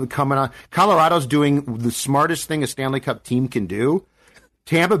 Colorado's coming on. Colorado's doing the smartest thing a Stanley Cup team can do.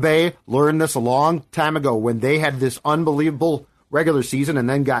 Tampa Bay learned this a long time ago when they had this unbelievable regular season and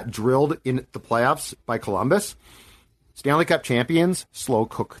then got drilled in the playoffs by Columbus. Stanley Cup champions slow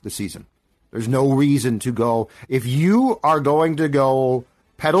cook the season. There's no reason to go. If you are going to go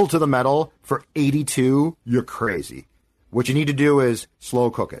pedal to the metal for 82, you're crazy. What you need to do is slow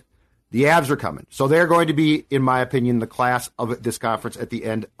cook it. The Avs are coming. So they're going to be, in my opinion, the class of this conference at the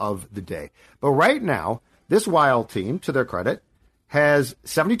end of the day. But right now, this Wild team, to their credit, has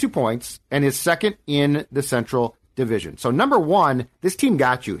 72 points and is second in the Central Division. So number one, this team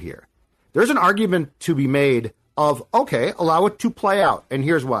got you here. There's an argument to be made of, okay, allow it to play out. And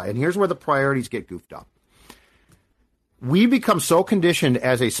here's why. And here's where the priorities get goofed up. We become so conditioned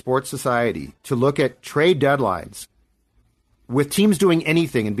as a sports society to look at trade deadlines with teams doing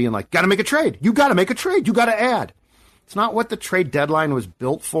anything and being like, got to make a trade. You got to make a trade. You got to add. It's not what the trade deadline was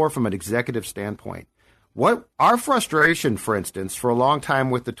built for from an executive standpoint. What our frustration, for instance, for a long time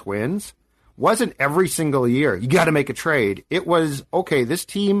with the Twins wasn't every single year, you got to make a trade. It was, okay, this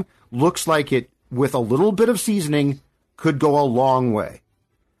team looks like it, with a little bit of seasoning, could go a long way.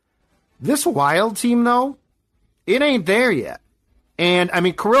 This Wild team, though, it ain't there yet. And, I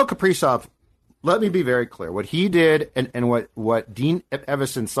mean, Kirill Kaprizov, let me be very clear. What he did and what Dean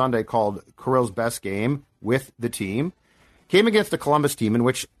Evason Sunday called Kirill's best game with the team came against the Columbus team in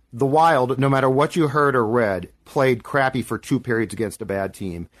which the Wild, no matter what you heard or read, played crappy for 2 periods against a bad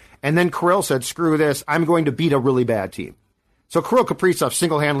team. And then Kirill said, screw this, I'm going to beat a really bad team. So Kirill Kaprizov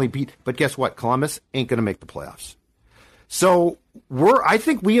single-handedly beat, but guess what? Columbus ain't going to make the playoffs. So I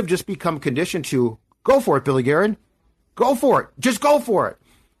think we have just become conditioned to go for it, Billy Guerin. Go for it. Just go for it.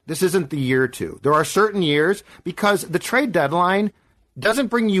 This isn't the year to. There are certain years, because the trade deadline doesn't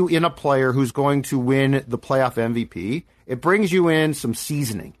bring you in a player who's going to win the playoff MVP. It brings you in some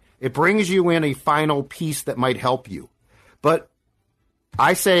seasoning. It brings you in a final piece that might help you. But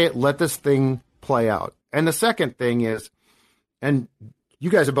I say let this thing play out. And the second thing is, and you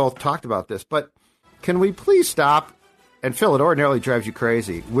guys have both talked about this, but can we please stop, and Phil, it ordinarily drives you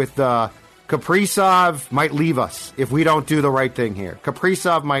crazy, with Kaprizov might leave us if we don't do the right thing here.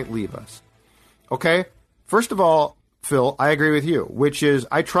 Kaprizov might leave us. Okay? First of all, Phil, I agree with you, which is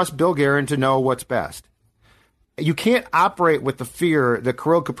I trust Bill Guerin to know what's best. You can't operate with the fear that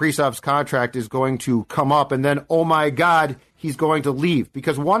Kirill Kaprizov's contract is going to come up and then, oh my God, he's going to leave.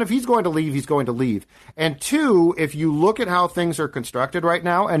 Because one, if he's going to leave, he's going to leave. And two, if you look at how things are constructed right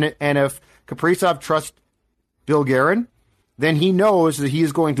now, and if Kaprizov trusts Bill Guerin, then he knows that he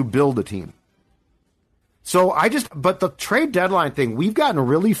is going to build a team. So but the trade deadline thing, we've gotten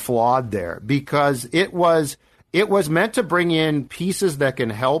really flawed there because it was meant to bring in pieces that can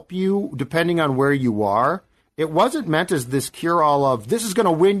help you depending on where you are. It wasn't meant as this cure-all of, this is going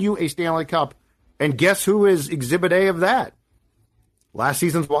to win you a Stanley Cup. And guess who is Exhibit A of that? Last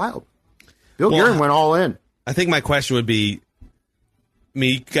season's Wild. Bill Guerin went all in. I think my question would be,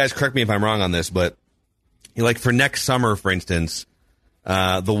 you guys correct me if I'm wrong on this, but like for next summer, for instance,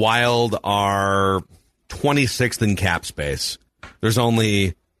 the Wild are 26th in cap space. There's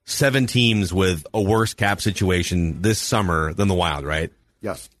only 7 teams with a worse cap situation this summer than the Wild, right?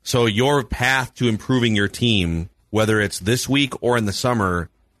 Yes. So your path to improving your team, whether it's this week or in the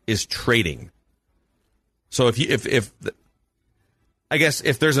summer, is trading. So if I guess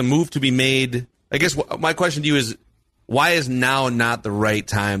if there's a move to be made, I guess my question to you is, why is now not the right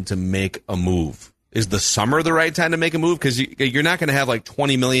time to make a move? Is the summer the right time to make a move? Because you're not going to have like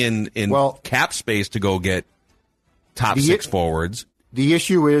 $20 million in cap space to go get top 6 forwards. The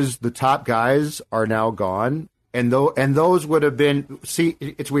issue is the top guys are now gone. And those would have been, see,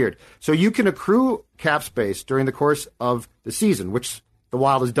 it's weird. So you can accrue cap space during the course of the season, which the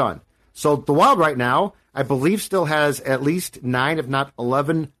Wild has done. So the Wild right now, I believe, still has at least $9, if not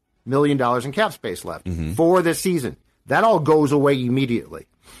 $11 million in cap space left for this season. That all goes away immediately.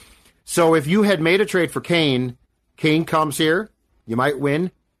 So if you had made a trade for Kane comes here, you might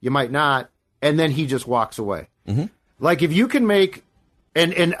win, you might not, and then he just walks away. Mm-hmm. Like if you can make...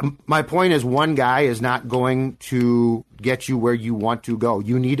 And my point is, one guy is not going to get you where you want to go.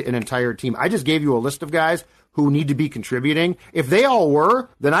 You need an entire team. I just gave you a list of guys who need to be contributing. If they all were,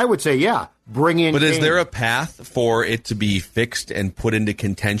 then I would say, yeah, bring in But Kane. Is there a path for it to be fixed and put into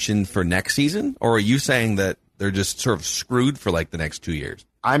contention for next season? Or are you saying that they're just sort of screwed for like the next 2 years?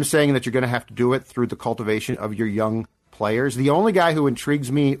 I'm saying that you're going to have to do it through the cultivation of your young players. The only guy who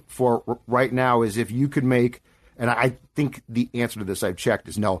intrigues me for right now is if you could make... And I think the answer to this I've checked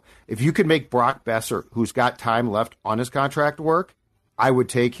is no. If you could make Brock Besser, who's got time left on his contract, work, I would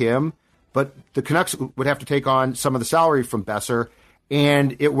take him. But the Canucks would have to take on some of the salary from Besser,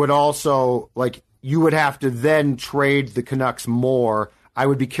 and it would also, like, you would have to then trade the Canucks more. I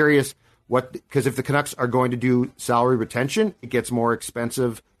would be curious because if the Canucks are going to do salary retention, it gets more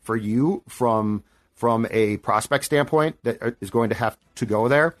expensive for you from a prospect standpoint that is going to have to go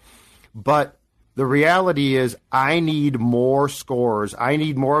there. But the reality is I need more scores. I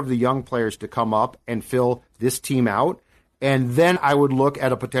need more of the young players to come up and fill this team out. and then I would look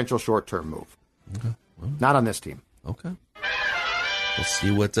at a potential short-term move. Okay. Well, not on this team. Okay. We'll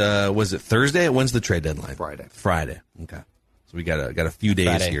see what was it Thursday? When's the trade deadline? Friday. Okay. So we got a few days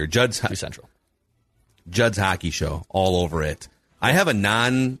Friday, here. 2 Central. Judd's Hockey Show, all over it. I have a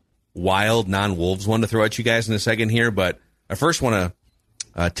non-Wild, non-Wolves one to throw at you guys in a second here, but I first want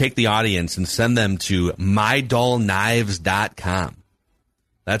to take the audience and send them to mydullknives.com.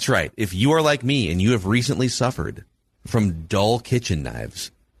 That's right. If you are like me and you have recently suffered from dull kitchen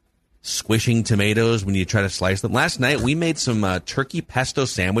knives, squishing tomatoes when you try to slice them. Last night, we made some turkey pesto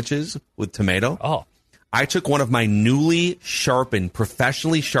sandwiches with tomato. Oh. I took one of my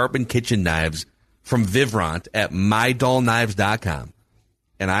professionally sharpened kitchen knives from Vivrant at mydullknives.com.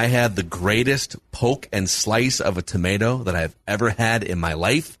 And I had the greatest poke and slice of a tomato that I've ever had in my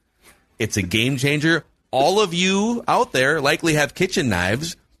life. It's a game changer. All of you out there likely have kitchen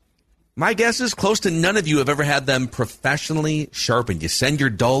knives. My guess is close to none of you have ever had them professionally sharpened. You send your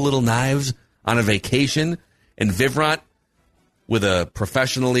dull little knives on a vacation, and Vivrant, with a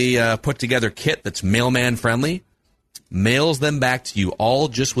professionally put-together kit that's mailman-friendly, mails them back to you all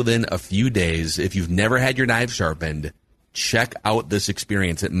just within a few days. If you've never had your knives sharpened, check out this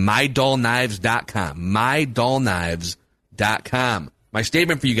experience at mydullknives.com. mydullknives.com. My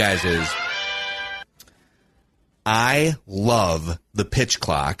statement for you guys is, I love the pitch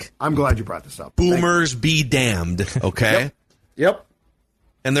clock. I'm glad you brought this up. Boomers be damned, okay? Yep.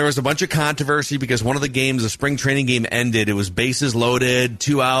 And there was a bunch of controversy because one of the games, the spring training game, ended. It was bases loaded,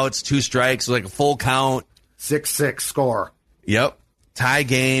 2 outs, 2 strikes, like a full count. 6-6 score. Yep. Tie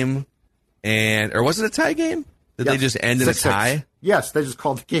game. Or was it a tie game? Did they just end in a tie? Yes, they just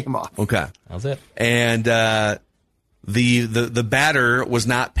called the game off. Okay. That was it. And the batter was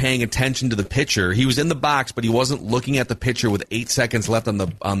not paying attention to the pitcher. He was in the box, but he wasn't looking at the pitcher with 8 seconds left on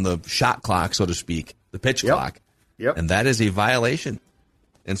the shot clock, so to speak, the pitch clock. Yep. And that is a violation.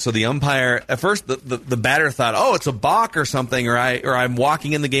 And so the umpire, at first the batter thought, oh, it's a balk or something, or I'm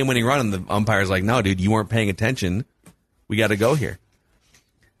walking in the game-winning run, and the umpire's like, no, dude, you weren't paying attention. We got to go here.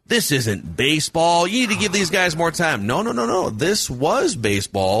 This isn't baseball. You need to give these guys more time. No. This was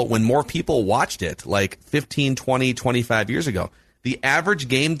baseball when more people watched it, like 15, 20, 25 years ago. The average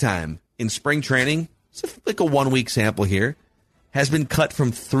game time in spring training, it's like a 1-week sample here, has been cut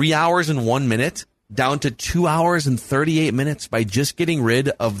from 3 hours and 1 minute down to 2 hours and 38 minutes by just getting rid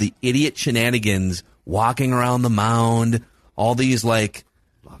of the idiot shenanigans, walking around the mound, all these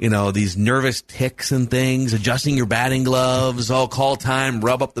these nervous ticks and things, adjusting your batting gloves, call time,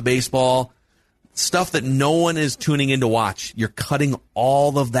 rub up the baseball, stuff that no one is tuning in to watch. You're cutting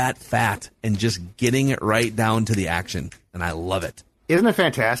all of that fat and just getting it right down to the action, and I love it. Isn't it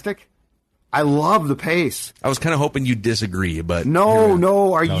fantastic? I love the pace. I was kind of hoping you'd disagree, but...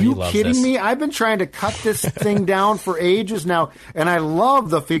 No, are you kidding this. me? I've been trying to cut this thing down for ages now, and I love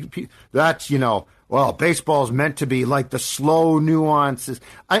that's, baseball's meant to be like the slow nuances.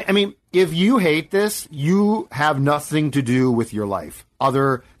 I mean, if you hate this, you have nothing to do with your life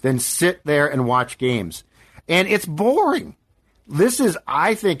other than sit there and watch games. And it's boring.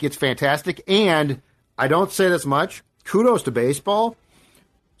 I think it's fantastic, and I don't say this much. Kudos to baseball.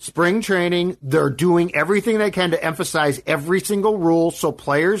 Spring training, they're doing everything they can to emphasize every single rule so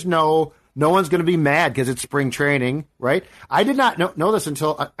players know no one's going to be mad because it's spring training, right? I did not know this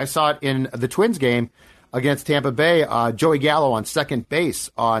until I saw it in the Twins game against Tampa Bay. Joey Gallo on second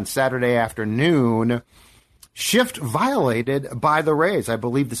base on Saturday afternoon. Shift violated by the Rays. I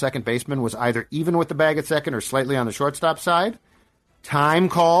believe the second baseman was either even with the bag at second or slightly on the shortstop side. Time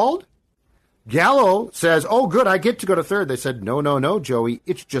called. Gallo says, "Oh, good, I get to go to third." They said, "No, Joey,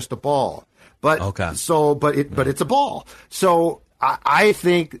 it's just a ball." But it's a ball. So I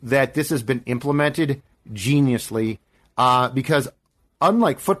think that this has been implemented geniusly because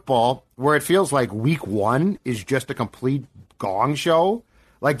unlike football, where it feels like week 1 is just a complete gong show,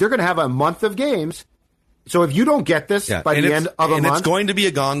 like they're going to have a month of games. So if you don't get this by the end of a month, it's going to be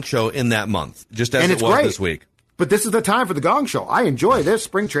a gong show in that month, just as it was great. This week. But this is the time for the gong show. I enjoy this.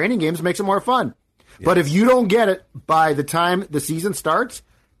 Spring training games makes it more fun. Yes. But if you don't get it by the time the season starts,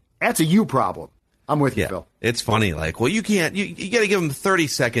 that's a you problem. I'm with you, Phil. It's funny. You got to give them 30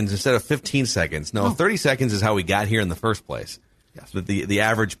 seconds instead of 15 seconds. No, 30 seconds is how we got here in the first place. Yes. But the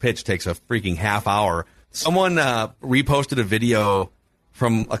average pitch takes a freaking half hour. Someone reposted a video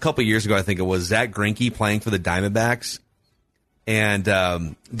from a couple years ago, I think it was, Zach Greinke playing for the Diamondbacks.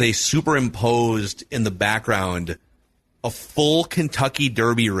 And they superimposed in the background a full Kentucky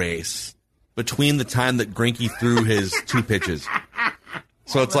Derby race between the time that Greinke threw his 2 pitches.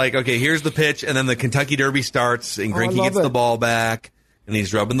 So it's like, okay, here's the pitch, and then the Kentucky Derby starts, and Greinke gets the ball back, and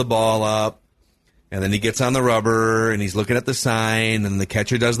he's rubbing the ball up. And then he gets on the rubber, and he's looking at the sign, and the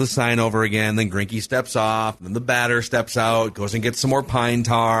catcher does the sign over again. Then Greinke steps off, and then the batter steps out, goes and gets some more pine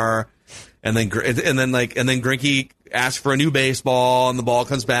tar, and then Greinke asks for a new baseball, and the ball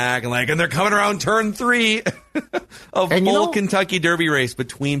comes back, and they're coming around turn 3 of full Kentucky Derby race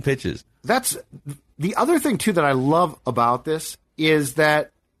between pitches. That's the other thing too that I love about this is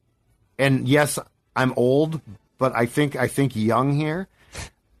that, and yes, I'm old, but I think young here.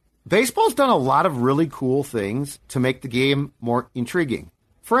 Baseball's done a lot of really cool things to make the game more intriguing.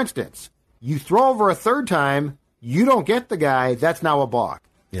 For instance, you throw over a third time, you don't get the guy, that's now a balk.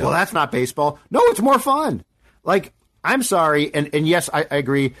 Yeah. Well, that's not baseball. No, it's more fun. Like, I'm sorry, and yes, I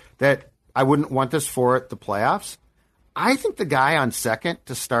agree that I wouldn't want this for the playoffs. I think the guy on second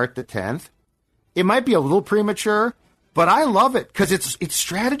to start the 10th, it might be a little premature, but I love it because it's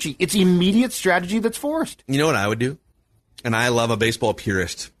strategy. It's immediate strategy that's forced. You know what I would do? And I love a baseball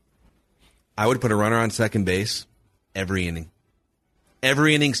purist. I would put a runner on second base every inning.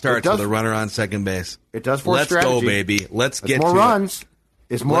 Every inning starts with a runner on second base. It does force strategy. Let's go, baby. Let's get more runs.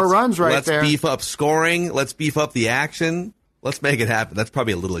 It's more runs right there. Let's beef up scoring. Let's beef up the action. Let's make it happen. That's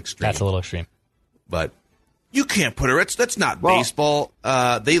probably a little extreme. That's a little extreme. But you can't put her. That's not baseball.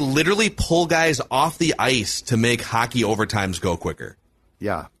 They literally pull guys off the ice to make hockey overtimes go quicker.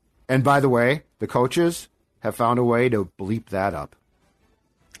 Yeah. And by the way, the coaches have found a way to bleep that up.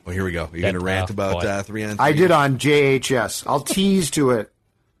 Well, here we go. You're going to rant about 3-on-3? I did on JHS. I'll tease to it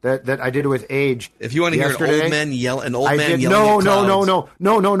that I did it with Age. If you want to hear an old man yelling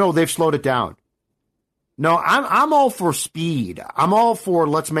No. They've slowed it down. No, I'm all for speed. I'm all for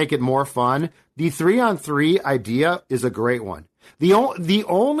let's make it more fun. The 3-on-3 idea is a great one. The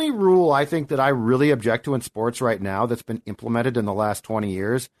only rule I think that I really object to in sports right now that's been implemented in the last 20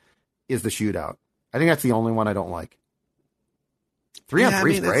 years is the shootout. I think that's the only one I don't like.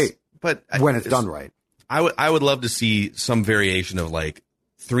 3-on-3 is great, but when it's done right. I would love to see some variation of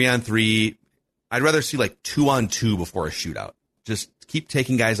 3-on-3. I'd rather see 2-on-2 before a shootout. Just keep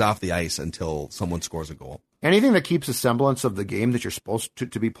taking guys off the ice until someone scores a goal. Anything that keeps a semblance of the game that you're supposed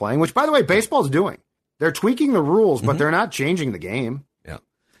to be playing, which, by the way, baseball's doing. They're tweaking the rules, but they're not changing the game. Yeah.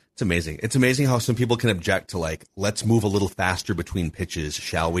 It's amazing. It's amazing how some people can object to, let's move a little faster between pitches,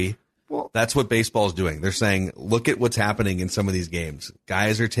 shall we? Well, that's what baseball is doing. They're saying, look at what's happening in some of these games.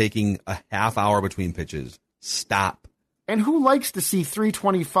 Guys are taking a half hour between pitches. Stop. And who likes to see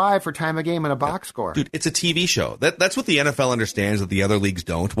 3:25 for time of game in a box score? Dude, it's a TV show. That's what the NFL understands that the other leagues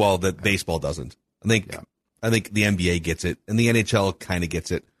don't. Well, that baseball doesn't. I think the NBA gets it, and the NHL kind of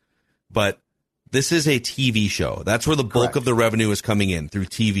gets it. But this is a TV show. That's where the bulk of the revenue is coming in, through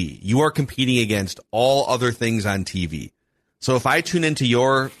TV. You are competing against all other things on TV. So if I tune into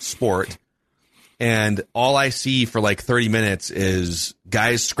your sport and all I see for 30 minutes is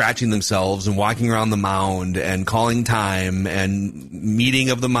guys scratching themselves and walking around the mound and calling time and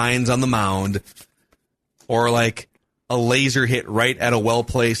meeting of the minds on the mound, or a laser hit right at a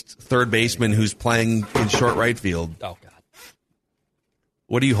well-placed third baseman who's playing in short right field. Oh, God.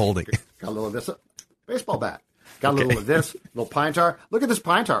 What are you holding? Got a little of this. Baseball bat. Got a little of this. Little pine tar. Look at this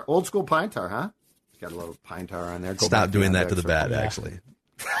pine tar. Old school pine tar, huh? Got a little pine tar on there. Stop doing that to the bat, actually.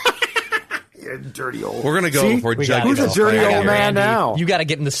 You're dirty old. We're going to go before Judd. Who's a dirty old man now? You got to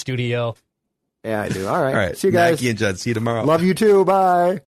get in the studio. Yeah, I do. All right. See you guys. Mackie and Judd. See you tomorrow. Love you too. Bye.